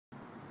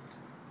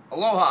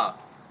Aloha!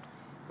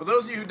 For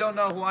those of you who don't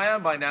know who I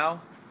am by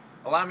now,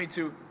 allow me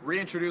to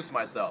reintroduce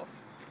myself.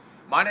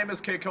 My name is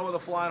Kekoa The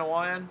Flyin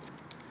Hawaiian,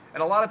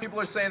 and a lot of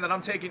people are saying that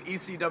I'm taking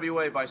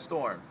ECWA by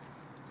storm.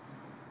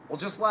 Well,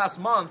 just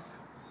last month,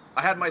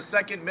 I had my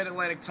second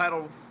Mid-Atlantic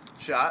title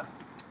shot,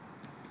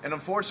 and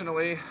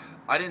unfortunately,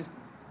 I didn't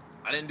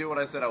do what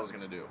I said I was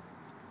going to do.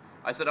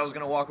 I said I was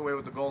going to walk away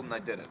with the gold, and I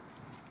didn't.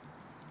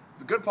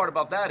 The good part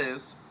about that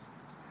is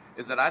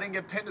that I didn't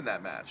get pinned in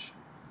that match.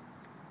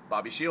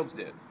 Bobby Shields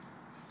did.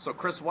 So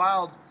Chris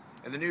Wilde,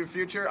 in the near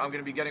future, I'm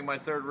going to be getting my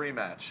third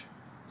rematch.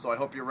 So I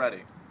hope you're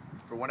ready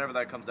for whenever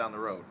that comes down the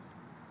road.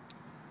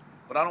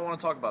 But I don't want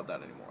to talk about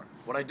that anymore.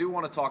 What I do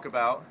want to talk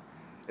about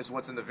is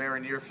what's in the very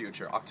near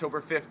future.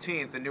 October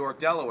 15th in Newark,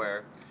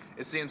 Delaware,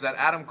 it seems that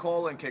Adam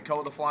Cole and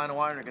Kekoa The Flyin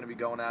Hawaiian are going to be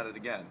going at it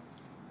again.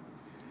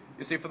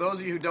 You see, for those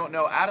of you who don't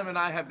know, Adam and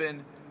I have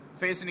been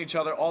facing each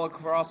other all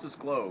across this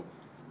globe.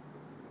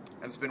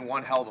 And it's been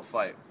one hell of a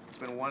fight. It's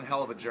been one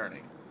hell of a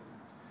journey.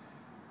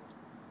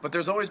 But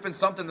there's always been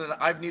something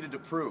that I've needed to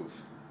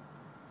prove.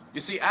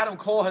 You see, Adam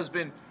Cole has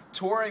been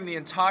touring the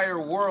entire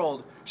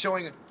world,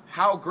 showing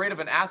how great of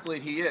an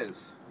athlete he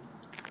is.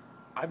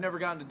 I've never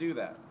gotten to do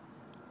that.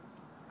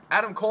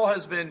 Adam Cole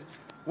has been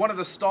one of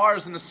the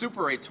stars in the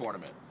Super 8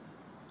 tournament.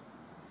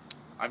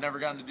 I've never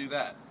gotten to do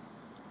that.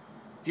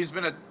 He's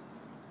been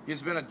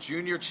a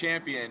junior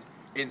champion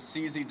in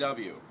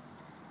CZW.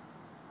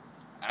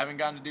 I haven't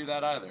gotten to do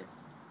that either.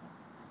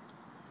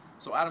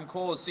 So Adam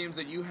Cole, it seems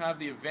that you have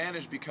the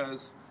advantage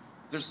because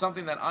there's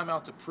something that I'm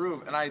out to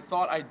prove, and I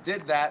thought I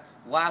did that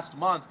last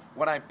month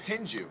when I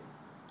pinned you.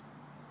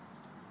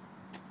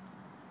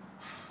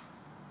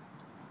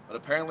 But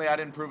apparently I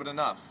didn't prove it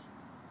enough.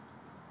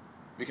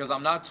 Because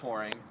I'm not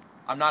touring,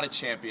 I'm not a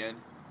champion,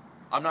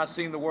 I'm not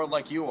seeing the world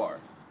like you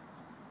are.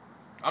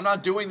 I'm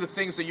not doing the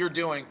things that you're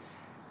doing,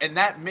 and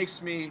that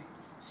makes me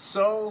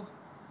so...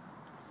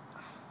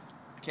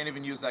 I can't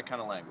even use that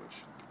kind of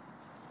language.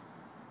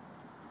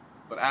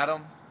 But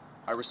Adam,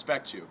 I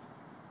respect you.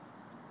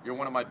 You're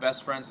one of my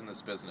best friends in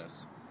this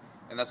business.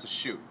 And that's a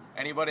shoot.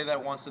 Anybody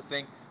that wants to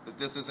think that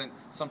this isn't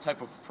some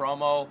type of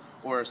promo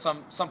or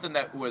something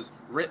that was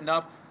written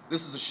up,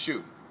 this is a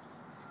shoot.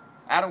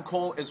 Adam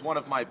Cole is one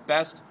of my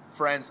best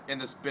friends in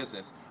this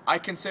business. I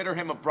consider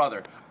him a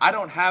brother. I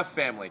don't have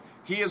family.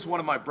 He is one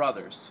of my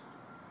brothers.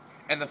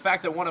 And the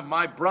fact that one of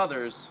my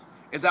brothers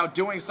is out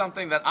doing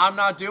something that I'm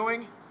not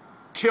doing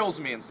kills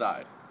me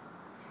inside.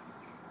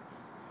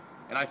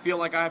 And I feel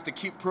like I have to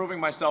keep proving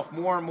myself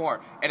more and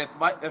more. And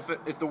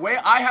if the way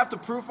I have to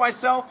prove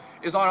myself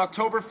is on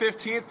October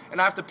 15th and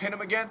I have to pin him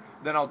again,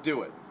 then I'll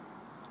do it.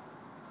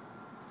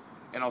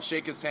 And I'll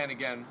shake his hand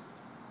again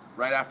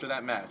right after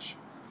that match,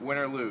 win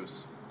or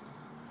lose.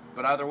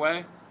 But either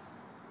way,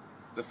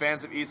 the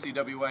fans of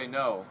ECWA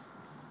know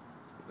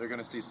they're going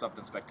to see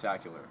something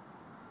spectacular.